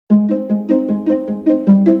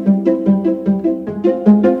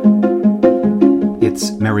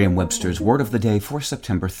Merriam-Webster's Word of the Day for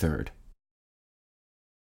September 3rd.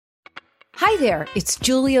 Hi there, it's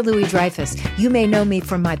Julia Louis-Dreyfus. You may know me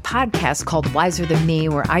from my podcast called Wiser Than Me,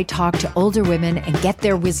 where I talk to older women and get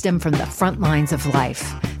their wisdom from the front lines of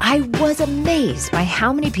life. I was amazed by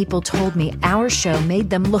how many people told me our show made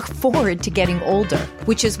them look forward to getting older,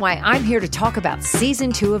 which is why I'm here to talk about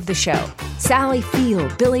Season 2 of the show. Sally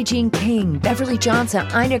Field, Billie Jean King, Beverly Johnson,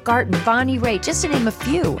 Ina Garten, Bonnie Raitt, just to name a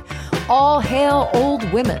few. All hail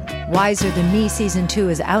old women. Wiser Than Me Season 2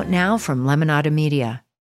 is out now from Lemonada Media.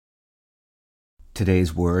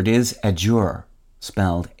 Today's word is adjure,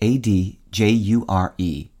 spelled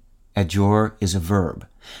A-D-J-U-R-E. Adjure is a verb.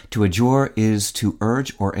 To adjure is to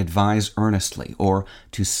urge or advise earnestly, or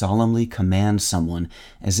to solemnly command someone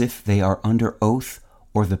as if they are under oath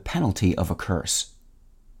or the penalty of a curse.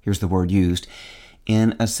 Here's the word used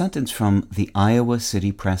in a sentence from the Iowa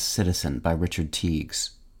City Press Citizen by Richard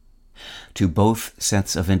Teagues. To both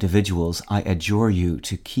sets of individuals, I adjure you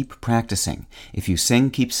to keep practicing. If you sing,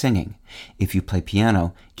 keep singing. If you play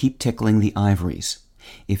piano, keep tickling the ivories.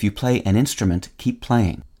 If you play an instrument, keep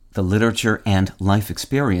playing. The literature and life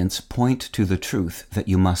experience point to the truth that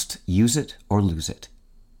you must use it or lose it.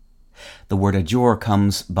 The word adjure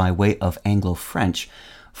comes by way of Anglo-French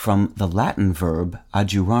from the Latin verb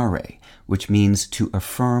adjurare, which means to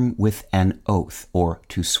affirm with an oath or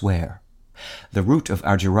to swear. The root of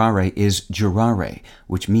adjurare is jurare,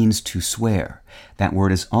 which means to swear. That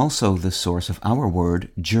word is also the source of our word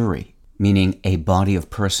jury, meaning a body of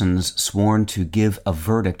persons sworn to give a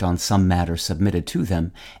verdict on some matter submitted to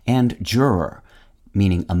them, and juror,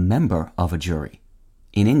 meaning a member of a jury.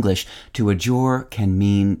 In English, to adjure can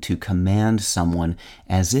mean to command someone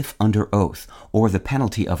as if under oath or the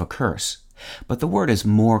penalty of a curse. But the word is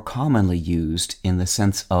more commonly used in the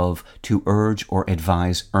sense of to urge or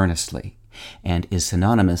advise earnestly, and is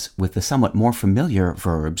synonymous with the somewhat more familiar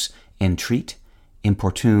verbs entreat,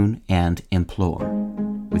 importune, and implore.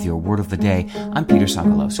 With your Word of the Day, I'm Peter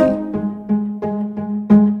Sokolowski.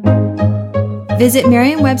 Visit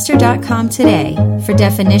Merriam-Webster.com today for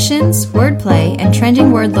definitions, wordplay, and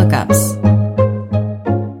trending word lookups.